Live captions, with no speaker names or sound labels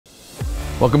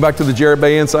Welcome back to the Jarrett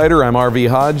Bay Insider. I'm RV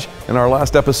Hodge. In our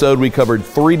last episode, we covered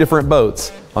 3 different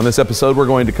boats. On this episode, we're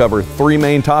going to cover 3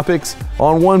 main topics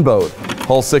on one boat,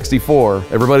 Hull 64.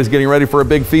 Everybody's getting ready for a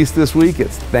big feast this week.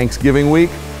 It's Thanksgiving week.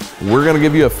 We're going to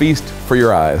give you a feast for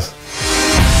your eyes.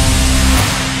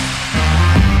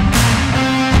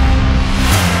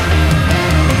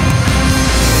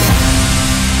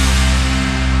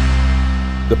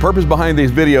 The purpose behind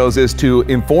these videos is to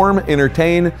inform,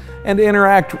 entertain, and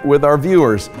interact with our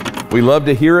viewers. We love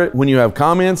to hear it when you have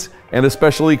comments and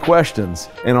especially questions,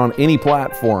 and on any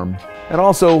platform. And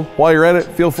also, while you're at it,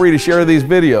 feel free to share these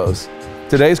videos.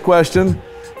 Today's question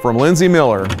from Lindsay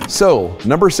Miller. So,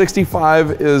 number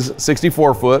 65 is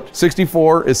 64 foot,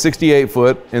 64 is 68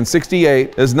 foot, and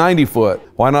 68 is 90 foot.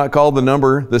 Why not call the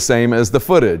number the same as the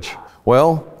footage?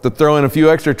 Well, to throw in a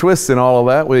few extra twists in all of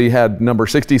that, we had number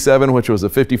 67, which was a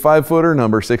 55 footer,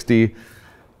 number 68,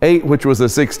 which was a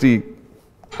 60.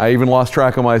 I even lost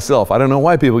track of myself. I don't know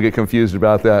why people get confused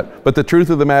about that. But the truth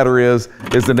of the matter is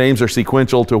the names are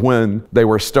sequential to when they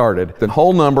were started. The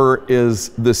whole number is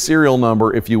the serial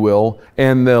number, if you will,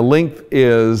 and the length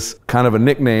is kind of a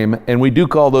nickname, and we do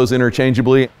call those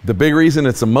interchangeably. The big reason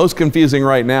it's the most confusing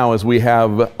right now is we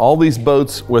have all these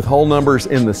boats with whole numbers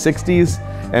in the 60s,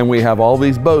 and we have all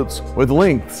these boats with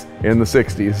lengths in the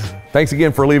 60s. Thanks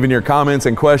again for leaving your comments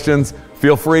and questions.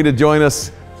 Feel free to join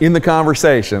us in the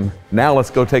conversation. Now let's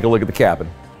go take a look at the cabin.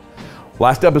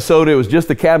 Last episode, it was just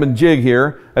the cabin jig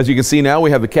here. As you can see now,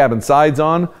 we have the cabin sides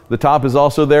on. The top is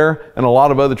also there, and a lot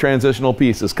of other transitional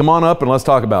pieces. Come on up and let's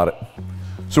talk about it.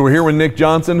 So we're here with Nick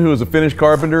Johnson, who is a finished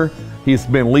carpenter. He's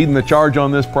been leading the charge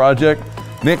on this project.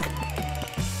 Nick,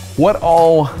 what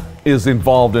all is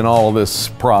involved in all of this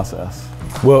process?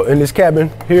 Well, in this cabin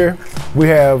here, we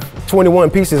have 21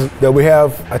 pieces that we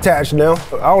have attached now.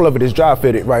 All of it is dry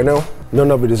fitted right now. None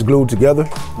of it is glued together.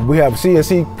 We have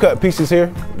CNC cut pieces here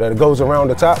that goes around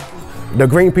the top. The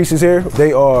green pieces here,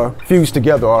 they are fused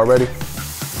together already.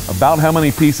 About how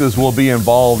many pieces will be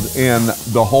involved in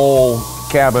the whole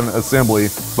cabin assembly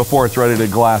before it's ready to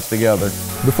glass together?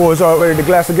 Before it's all ready to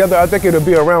glass together, I think it'll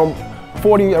be around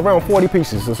 40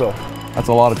 pieces or so. That's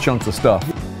a lot of chunks of stuff.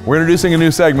 We're introducing a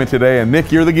new segment today, and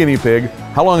Nick, you're the guinea pig.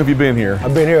 How long have you been here?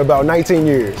 I've been here about 19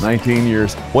 years. 19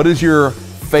 years. What is your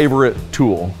favorite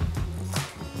tool?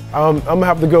 I'm gonna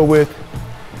have to go with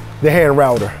the hand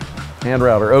router. Hand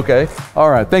router, okay. All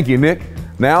right, thank you, Nick.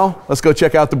 Now, let's go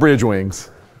check out the bridge wings.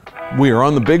 We are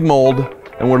on the big mold,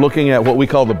 and we're looking at what we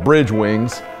call the bridge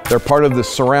wings. They're part of the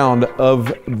surround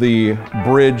of the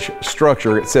bridge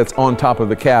structure. It sits on top of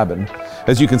the cabin.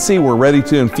 As you can see, we're ready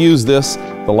to infuse this.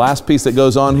 The last piece that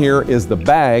goes on here is the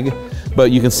bag,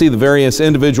 but you can see the various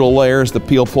individual layers, the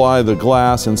peel ply, the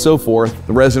glass, and so forth.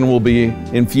 The resin will be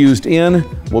infused in,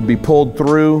 will be pulled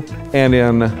through, and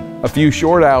in a few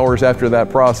short hours after that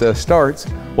process starts,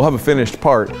 we'll have a finished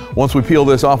part. Once we peel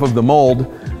this off of the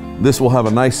mold, this will have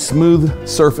a nice smooth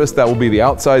surface. That will be the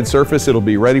outside surface. It'll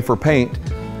be ready for paint,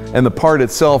 and the part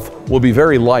itself will be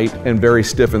very light and very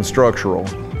stiff and structural.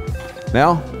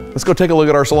 Now, let's go take a look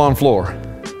at our salon floor.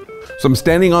 So I'm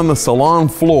standing on the salon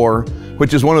floor,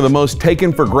 which is one of the most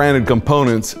taken for granted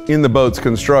components in the boat's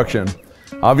construction.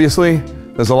 Obviously,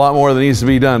 there's a lot more that needs to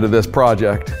be done to this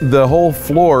project. The whole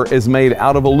floor is made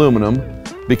out of aluminum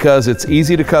because it's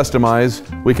easy to customize.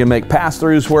 We can make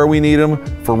pass-throughs where we need them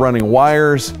for running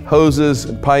wires, hoses,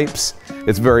 and pipes.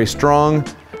 It's very strong,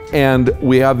 and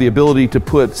we have the ability to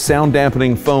put sound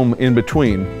dampening foam in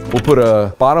between. We'll put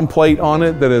a bottom plate on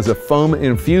it that is a foam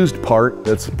infused part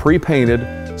that's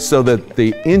pre-painted so that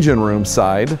the engine room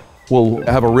side will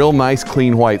have a real nice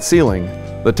clean white ceiling.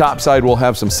 The top side will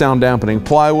have some sound dampening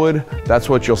plywood. That's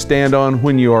what you'll stand on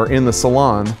when you are in the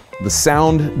salon. The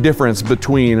sound difference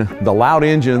between the loud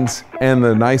engines and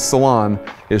the nice salon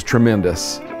is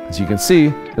tremendous. As you can see,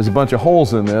 there's a bunch of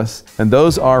holes in this, and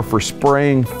those are for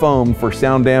spraying foam for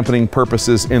sound dampening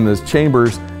purposes in the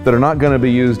chambers that are not going to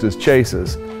be used as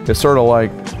chases. It's sort of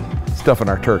like stuffing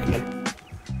our turkey.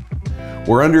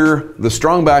 We're under the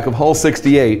strong back of Hull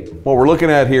 68. What we're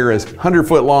looking at here is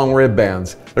 100-foot long rib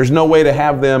bands. There's no way to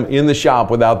have them in the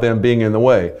shop without them being in the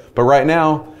way. But right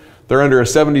now, they're under a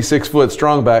 76-foot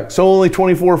strong back, so only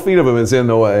 24 feet of them is in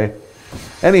the way.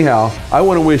 Anyhow, I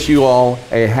want to wish you all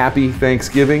a happy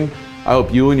Thanksgiving. I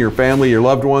hope you and your family, your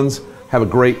loved ones, have a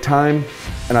great time.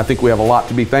 And I think we have a lot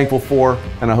to be thankful for,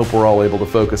 and I hope we're all able to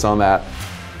focus on that.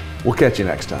 We'll catch you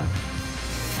next time.